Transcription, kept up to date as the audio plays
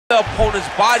the opponent's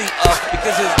body up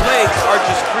because his legs are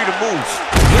just free to move.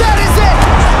 That is it!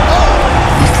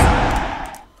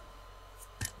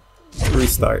 Oh!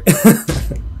 Restart. Oh!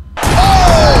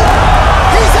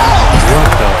 He's out! What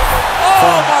the?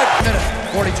 Oh my!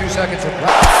 42 seconds of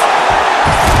rounds.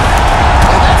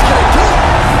 And that's gonna do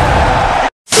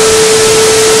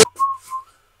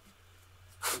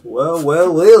it.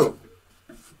 Well.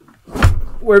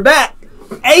 We're back.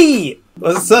 Hey,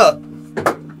 what's up?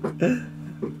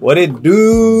 What it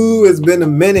do? It's been a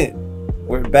minute.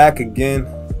 We're back again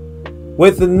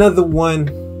with another one.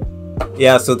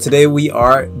 Yeah, so today we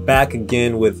are back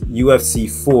again with UFC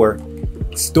 4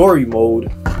 story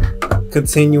mode,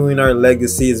 continuing our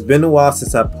legacy. It's been a while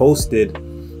since I posted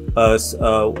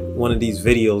one of these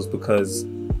videos because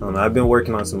I've been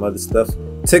working on some other stuff,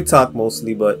 TikTok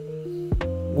mostly, but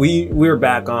we're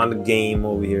back on the game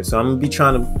over here. So I'm gonna be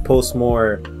trying to post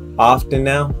more often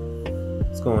now.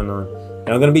 What's going on? And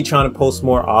I'm gonna be trying to post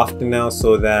more often now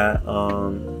so that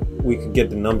we could get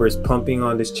the numbers pumping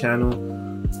on this channel.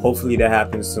 Hopefully that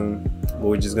happens soon. But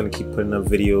we're just gonna keep putting up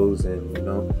videos and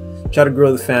try to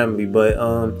grow the family. But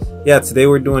yeah, today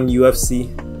we're doing UFC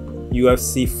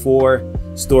 4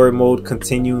 story mode,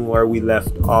 continuing where we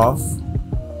left off.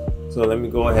 So let me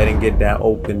go ahead and get that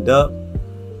opened up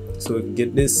so we can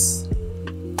get this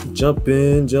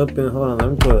jumping. Hold on,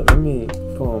 let me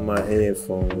put on my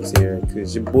headphones here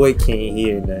because your boy can't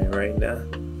hear that right now.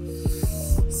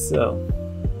 So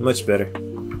much better.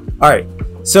 All right,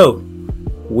 so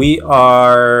we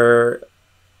are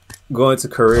going to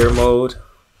career mode.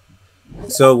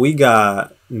 So we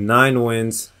got 9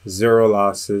 wins, 0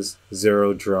 losses,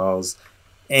 0 draws,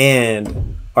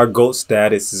 and our GOAT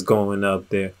status is going up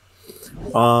there.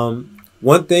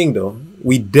 One thing though,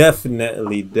 we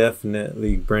definitely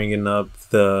bringing up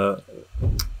the,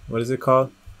 what is it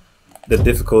called? The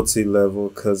difficulty level,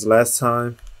 because last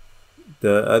time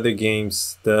the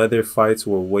other fights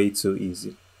were way too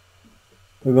easy.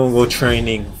 We're gonna go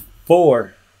training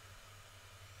for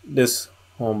this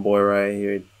homeboy right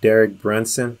here, Derek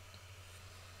Brunson.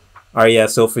 All right, yeah,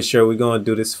 so for sure we're gonna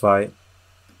do this fight.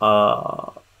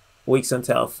 Weeks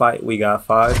until fight, we got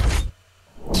 5.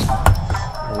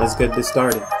 And let's get this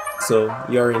started. So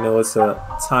you already know it's a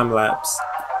time lapse.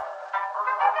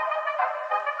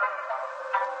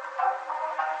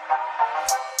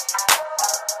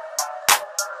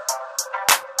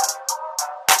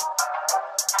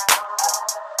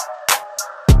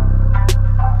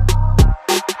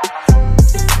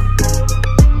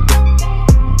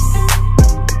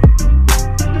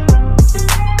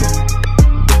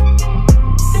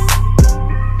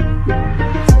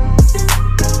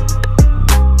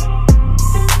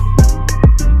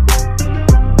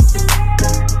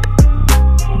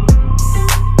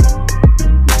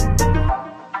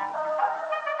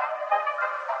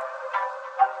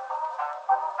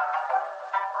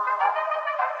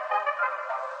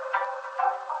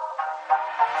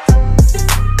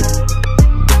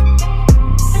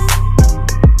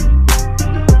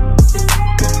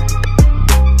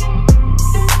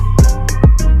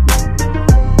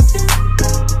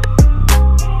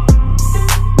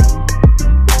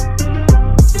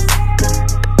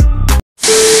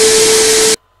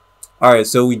 Alright,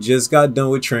 so we just got done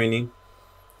with training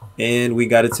and we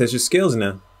got to test your skills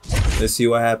now. Let's see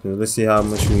what happens. Let's see how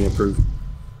much we improve.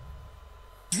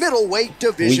 Middleweight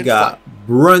division. We got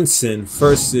Brunson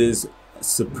versus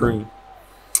Supreme.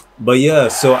 But yeah,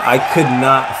 so I could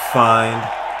not find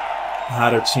how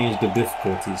to change the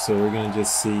difficulty. So we're going to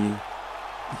just see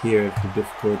here if the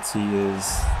difficulty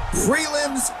is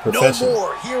prelims, no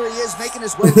more. Here he is making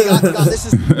his way to the octagon. This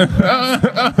is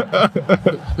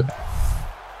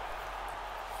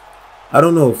I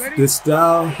don't know if this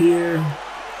style here.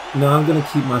 No, I'm gonna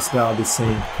keep my style the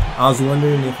same. I was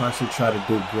wondering if I should try to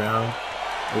do ground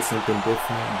or something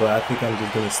different, but I think I'm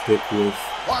just gonna stick with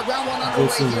round 1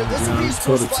 underway here. This will be his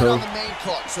first fight on the main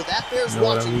card, so that bears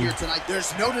watching here tonight.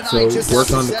 There's no denying just work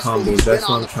on the combos. That's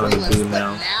what I'm trying to do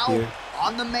now. Here.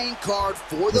 On the main card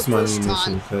for the first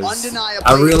time, undeniably.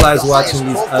 I realized watching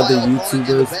these other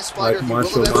YouTubers like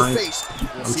Martial Minds,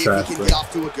 I'm trash, bro. Get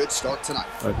off to a good start tonight.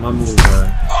 Like my moves are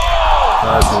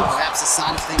perhaps a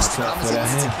sign of things to come as he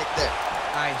gets a kick there.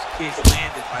 Nice kick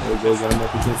landed by there goes him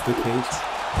up against the cage.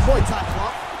 Boy time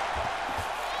clock.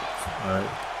 Alright.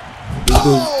 This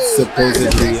dude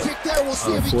supposedly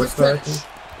 4-star, I think.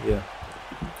 Yeah.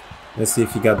 Let's see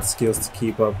if he got the skills to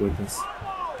keep up with us.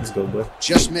 Let's go, boy.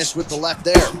 Just missed with the left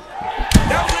there.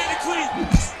 That landed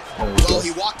clean. Well,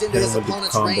 he walked into his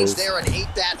opponent's range there and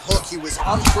ate that hook. He was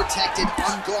unprotected,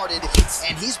 unguarded,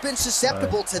 and he's been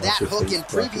susceptible to that hook in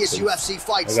previous UFC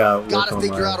fights. Got to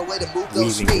figure out a way to move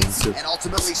those feet and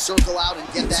ultimately circle out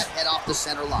and get that head off the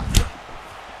center line.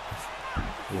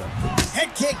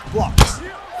 Head kick blocked.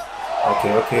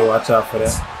 Okay, watch out for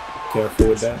that. Careful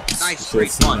with that. Nice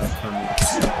straight punch.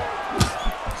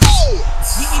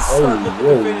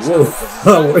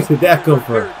 Whoa. Where did that come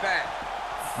from?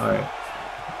 Alright.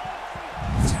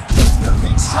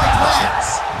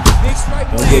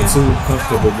 Don't get too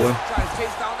comfortable, boy.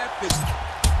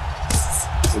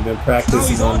 We've been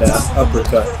practicing on that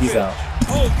uppercut. He's out.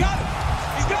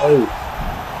 Oh.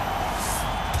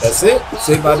 That's it?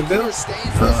 Saved by the bell?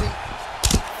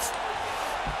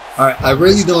 Alright, I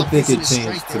really don't think it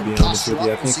changed, to be honest with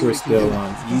you. I think we're still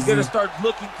on easy.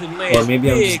 Or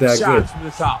maybe I'm just that good.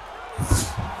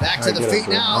 Back to the feet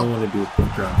now. I don't want to do a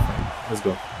quick ground fight. Let's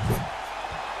go.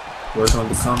 Work on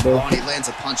the combo. Oh, and he lands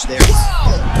a punch there.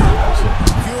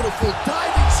 Beautiful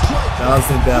diving strike. That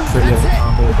wasn't that pretty of a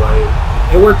combo,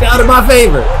 but it worked out in my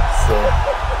favor. So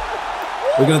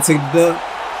we're gonna take the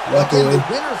walk away. The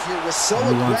winner here was so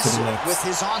aggressive with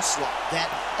his onslaught that.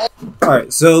 All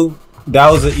right, so that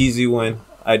was an easy win.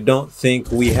 I don't think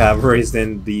we have raised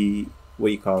in the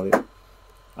I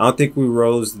don't think we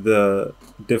rose the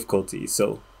difficulty,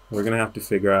 so we're gonna have to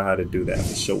figure out how to do that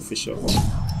for sure.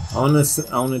 I wanna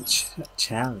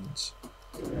challenge.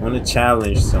 I wanna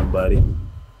challenge somebody.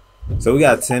 So we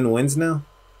got 10 wins now.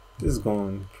 This is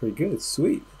going pretty good.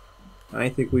 Sweet. I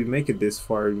didn't think we'd make it this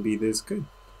far and be this good.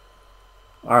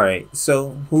 All right.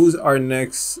 So who's our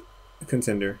next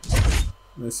contender?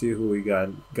 Let's see who we got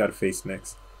to face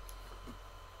next.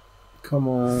 Come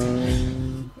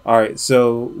on. All right.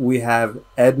 So we have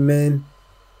Edmund.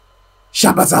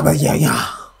 Shabba Zabba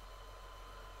yeah.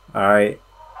 All right.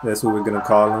 That's what we're gonna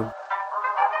call him.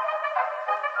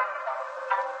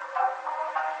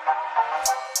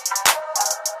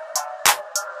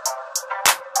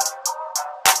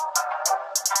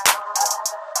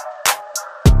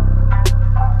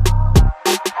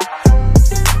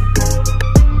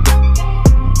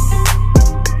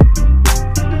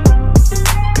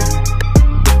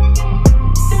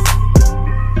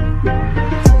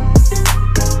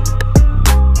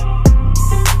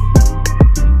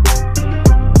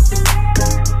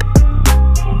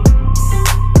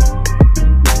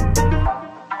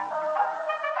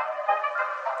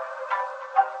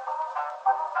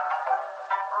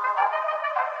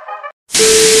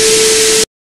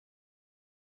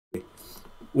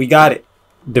 We got it.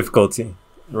 Difficulty.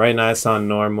 Right now it's on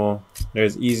normal.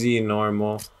 There's easy,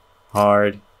 normal,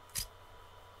 hard.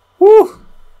 Woo!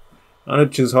 I'm gonna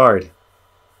choose hard.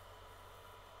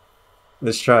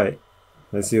 Let's try it.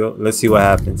 Let's see what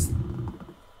happens.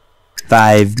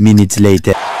 5 minutes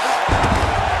later.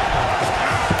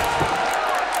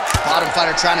 Bottom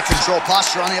fighter trying to control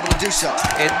posture, unable to do so.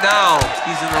 And now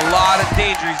he's in a lot of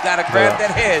danger. He's got to grab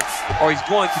that head or he's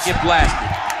going to get blasted.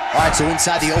 All right, so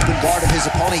inside the open guard of his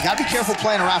opponent. You got to be careful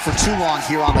playing around for too long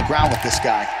here on the ground with this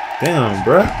guy. Damn,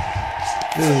 bruh.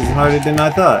 This is harder than I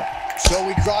thought. So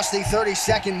we crossed the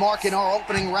 30-second mark in our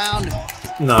opening round.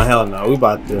 No, hell no. We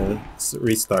about to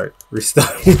restart. Let's go.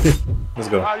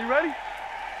 Are you ready?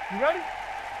 You ready?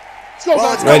 Let's go,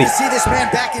 well, it's ready. Good to see this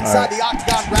man back inside the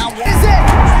octagon. Round one. Is it?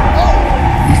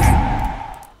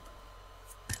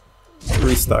 Oh!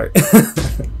 Restart. He's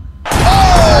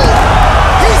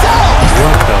out!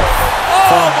 What the?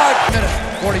 Oh my minute.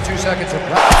 42 seconds of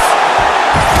rounds.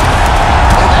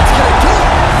 And that's gonna do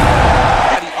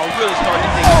it. I'm really starting to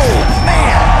think. Oh,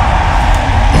 man.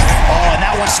 Oh, and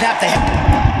that one snapped the head.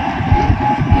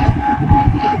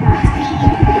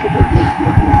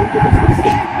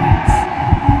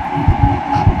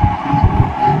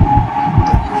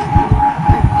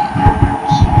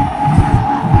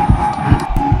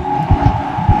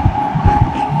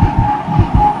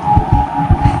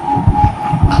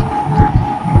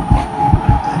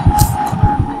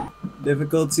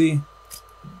 Difficulty.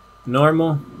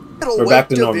 Normal. We're back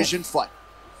to normal. Fight.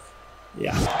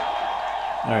 Yeah.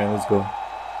 Alright, let's go.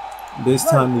 This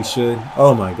time we should.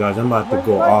 Oh my gosh, I'm about to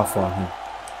go off on him.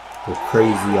 Go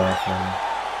crazy off on him.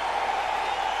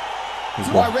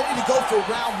 You are ready to go for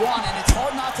round one, and it's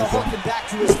hard not to harken back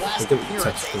to his last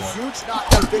appearance. A huge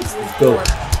knockout victory for him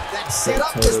that set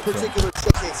up this particular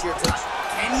showcase here tonight.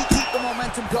 Can he keep the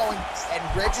momentum going and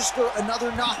register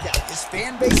another knockout? His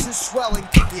fan base is swelling.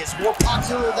 He is more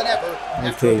popular than ever.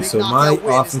 Okay, so my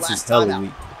offense is hella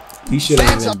weak. He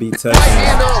shouldn't even be touching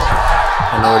him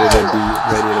in order to be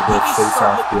ready to go face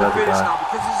off the other guy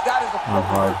on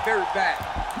hard.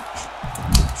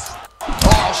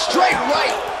 Oh, straight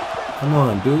right. Come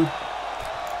on, dude.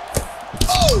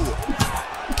 Oh!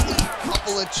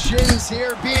 Couple of chins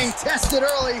here being tested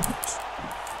early.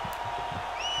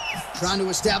 Trying to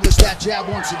establish that jab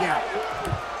once again.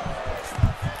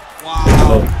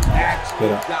 Wow. Actually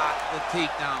got the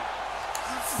takedown.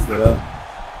 Get up.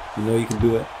 You know you can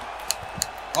do it.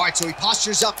 All right, so he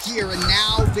postures up here and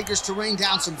now figures to rain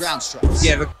down some ground strikes.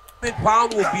 Yeah, the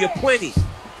pound will be aplenty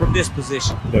from this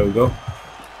position. There we go.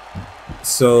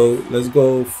 So let's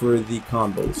go for the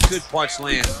combos. Good punch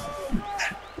land.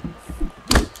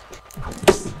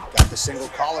 Got the single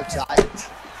collar tie.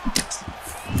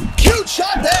 Huge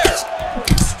shot there.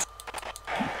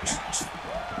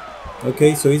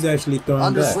 Okay, so he's actually throwing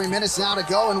Under back. 3 minutes now to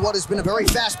go in what has been a very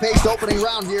fast-paced opening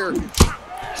round here. That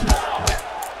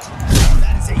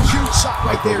is a huge shot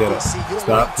right there, Get up. DC. You don't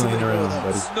Stop want too playing many more around,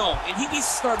 of those. buddy. No, and he needs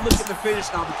to start looking to finish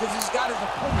now because he's got his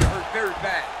opponent hurt very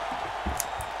bad.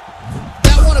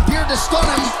 That one appeared to stun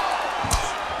him.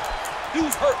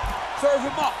 Dude's hurt. Serve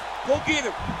him up. Go get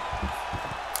him.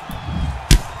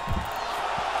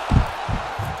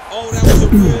 Oh, that was a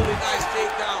really nice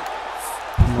takedown.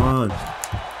 Come on.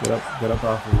 Get up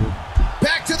off of you.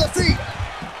 Back to the feet.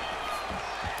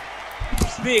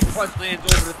 Big punch lands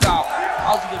over the top.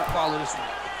 How's he going to follow this one?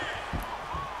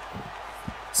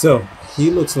 So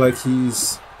he looks like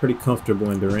he's pretty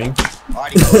comfortable in the ring. All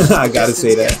right, he goes I gotta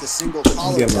say that. the single I'm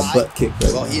collar getting my tie. butt kicked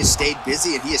right Well, now. he has stayed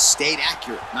busy and he has stayed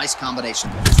accurate. Nice combination.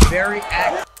 Very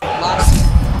accurate. A lot of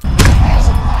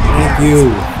Thank you.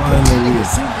 Finally.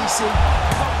 Soon, DC.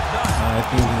 I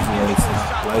think he's lights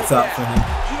out. Lights out for him.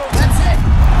 That's it.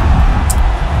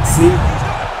 See?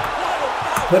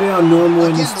 Put it on normal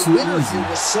and Again, it's the too winner easy. here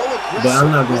was so aggressive But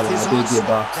I'm not with gonna lie, his I did get onslaught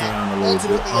boxed that around a little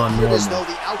bit ultimately on appeared as normal. though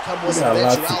the outcome We was got an a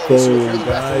lot to eventuality. go, So if you're the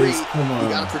guys. referee, Come you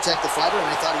on. got to protect the fighter, and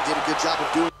I thought he did a good job of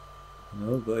doing.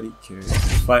 Nobody cares.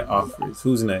 Fight offers.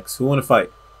 Who's next? Who want to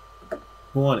fight?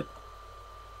 Who want it?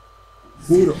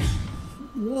 Who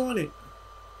want it?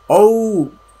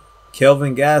 Oh,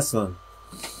 Kelvin Gastelum.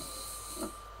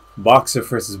 Boxer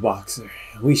versus boxer.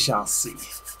 We shall see.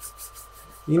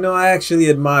 You know, I actually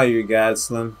admire you,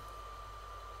 Gastelum.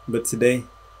 But today,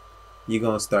 you're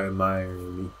going to start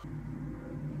admiring me.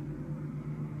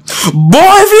 Boy,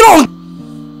 if you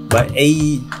don't... But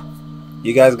hey,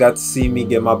 you guys got to see me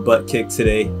get my butt kicked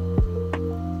today.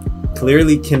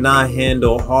 Clearly cannot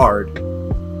handle hard.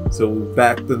 So we're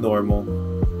back to normal.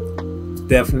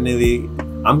 Definitely,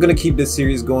 I'm going to keep this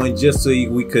series going just so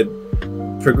we could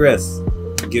progress.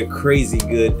 Get crazy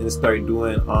good and start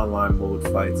doing online mode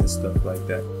fights and stuff like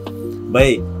that. But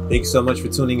hey, thank you so much for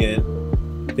tuning in.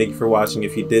 Thank you for watching.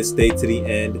 If you did stay to the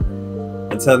end,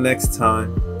 until next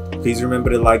time, please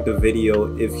remember to like the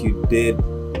video if you did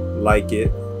like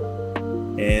it,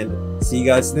 and see you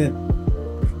guys then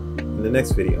in the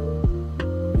next video.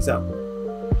 Peace out.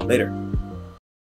 Later.